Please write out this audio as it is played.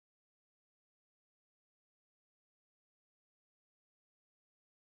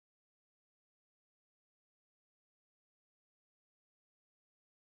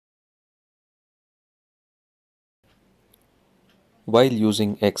While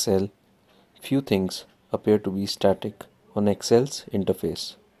using Excel, few things appear to be static on Excel's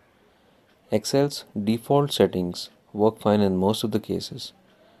interface. Excel's default settings work fine in most of the cases,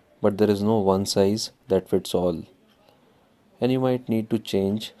 but there is no one size that fits all, and you might need to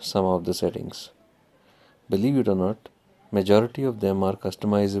change some of the settings. Believe it or not, majority of them are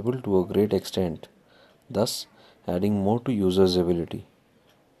customizable to a great extent, thus adding more to users' ability.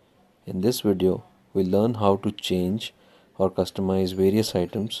 In this video, we'll learn how to change or customize various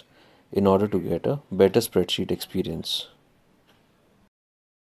items in order to get a better spreadsheet experience.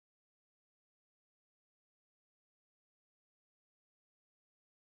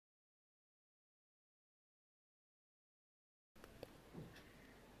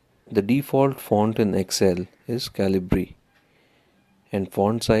 The default font in Excel is Calibri and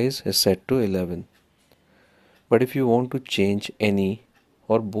font size is set to 11. But if you want to change any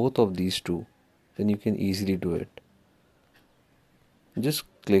or both of these two, then you can easily do it. Just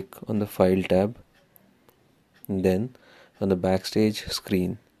click on the File tab and then on the Backstage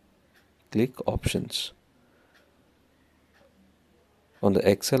screen, click Options. On the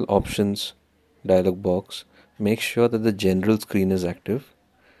Excel Options dialog box, make sure that the General screen is active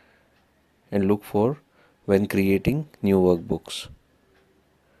and look for when creating new workbooks.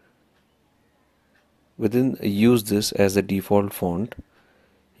 Within use this as the default font,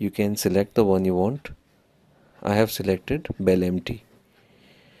 you can select the one you want. I have selected Bell Empty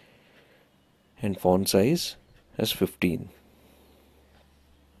and font size as 15.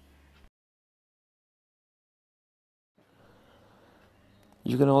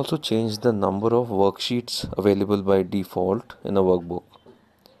 You can also change the number of worksheets available by default in a workbook.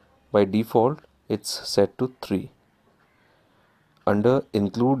 By default, it's set to 3. Under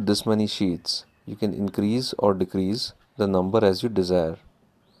Include this many sheets, you can increase or decrease the number as you desire.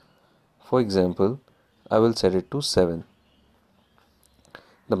 For example, I will set it to 7.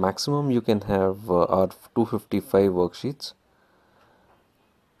 The maximum you can have are 255 worksheets.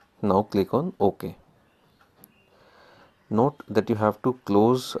 Now click on OK. Note that you have to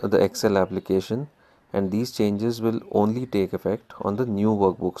close the Excel application and these changes will only take effect on the new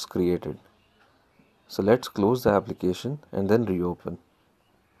workbooks created. So let's close the application and then reopen.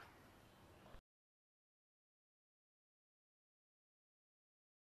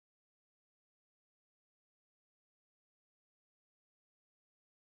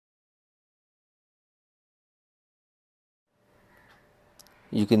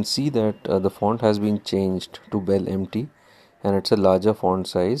 You can see that the font has been changed to Bell Empty and it's a larger font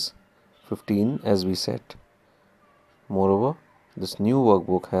size, 15 as we set. Moreover, this new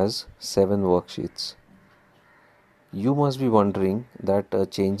workbook has 7 worksheets. You must be wondering that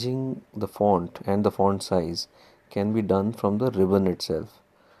changing the font and the font size can be done from the ribbon itself,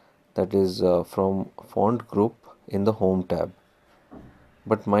 that is from font group in the home tab.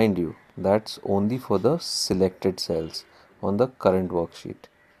 But mind you, that's only for the selected cells on the current worksheet.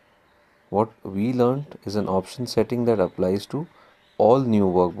 What we learned is an option setting that applies to all new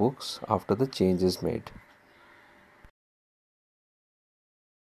workbooks after the change is made.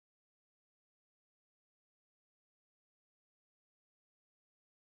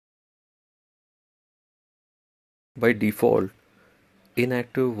 By default,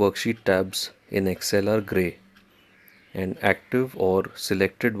 inactive worksheet tabs in Excel are gray and active or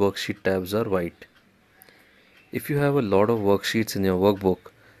selected worksheet tabs are white. If you have a lot of worksheets in your workbook,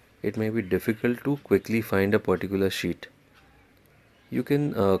 it may be difficult to quickly find a particular sheet. You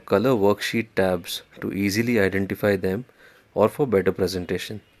can color worksheet tabs to easily identify them or for better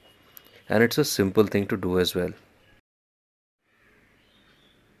presentation. And it's a simple thing to do as well.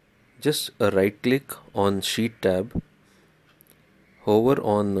 Just right click on Sheet tab, hover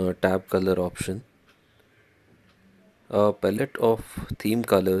on tab color option. A palette of theme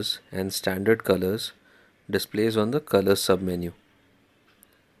colors and standard colors displays on the colors submenu.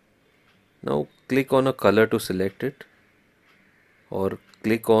 Now click on a color to select it, or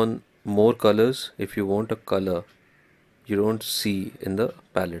click on more colors if you want a color you don't see in the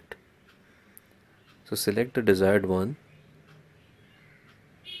palette. So select the desired one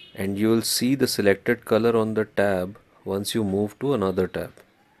and you will see the selected color on the tab once you move to another tab.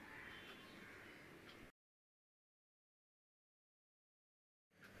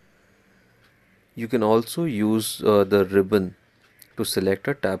 You can also use the ribbon to select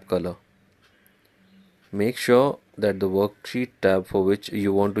a tab color. Make sure that the worksheet tab for which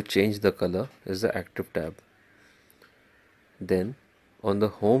you want to change the color is the active tab. Then on the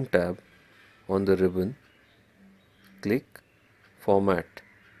home tab on the ribbon, click Format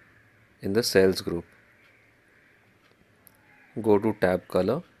in the cells group. Go to tab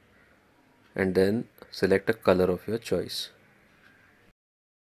color and then select a color of your choice.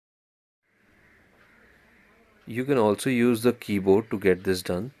 You can also use the keyboard to get this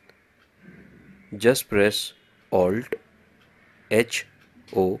done. Just press Alt H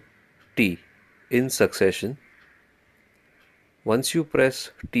O T in succession. Once you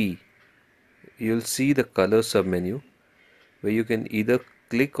press T, you'll see the color submenu where you can either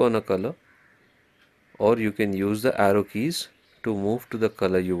click on a color or you can use the arrow keys to move to the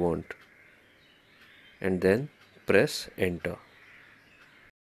color you want and then press enter.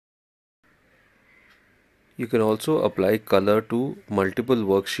 You can also apply color to multiple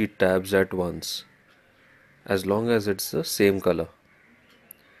worksheet tabs at once as long as it's the same color.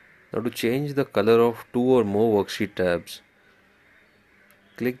 Now to change the color of two or more worksheet tabs,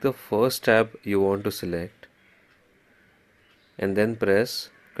 click the first tab you want to select and then press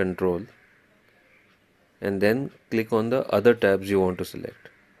Ctrl and then click on the other tabs you want to select.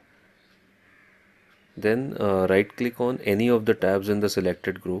 Then right click on any of the tabs in the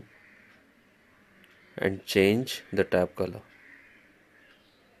selected group and change the tab color.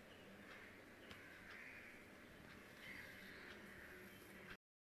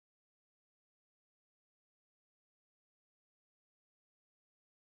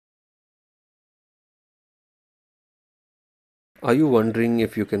 Are you wondering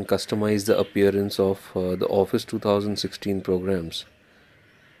if you can customize the appearance of the Office 2016 programs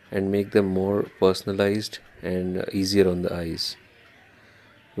and make them more personalized and easier on the eyes?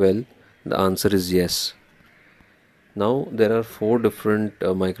 Well, the answer is yes. Now there are four different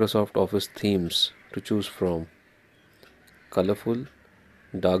Microsoft Office themes to choose from: colorful,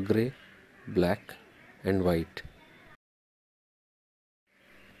 dark gray, black, and white.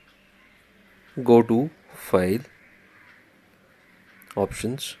 Go to File,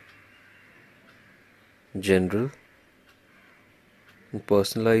 Options, General, and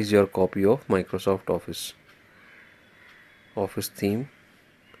personalize your copy of Microsoft Office. Office theme.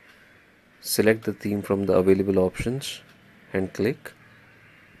 Select the theme from the available options and click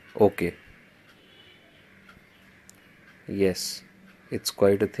OK. Yes, it's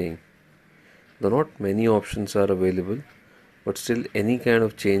quite a thing. Though not many options are available, but still any kind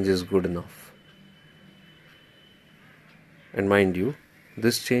of change is good enough. And mind you,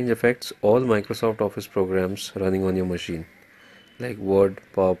 this change affects all Microsoft Office programs running on your machine, like Word,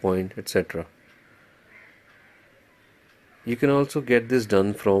 PowerPoint, etc. You can also get this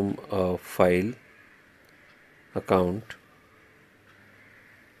done from a File, Account,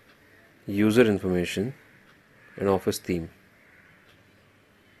 User Information, and Office Theme.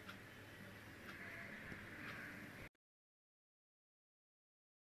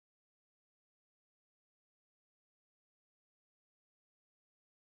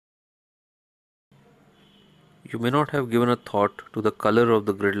 You may not have given a thought to the color of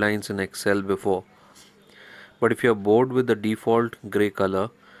the grid lines in Excel before, but if you are bored with the default gray color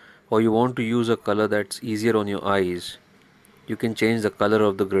or you want to use a color that's easier on your eyes, you can change the color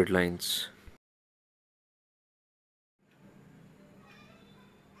of the grid lines.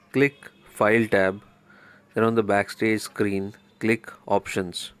 Click File tab, then on the Backstage screen, click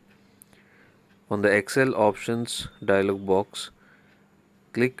Options. On the Excel Options dialog box,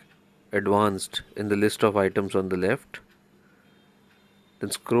 click Advanced in the list of items on the left. Then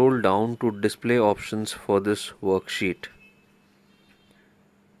scroll down to Display Options for this worksheet.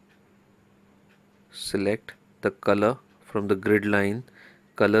 Select the color from the grid line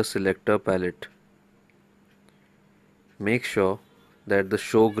color selector palette. Make sure that the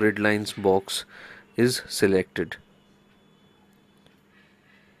Show Grid Lines box is selected.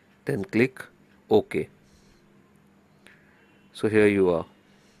 Then click OK. So here you are.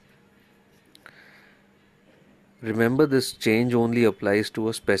 Remember, this change only applies to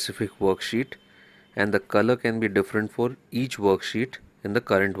a specific worksheet and the color can be different for each worksheet in the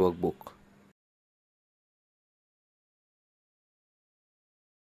current workbook.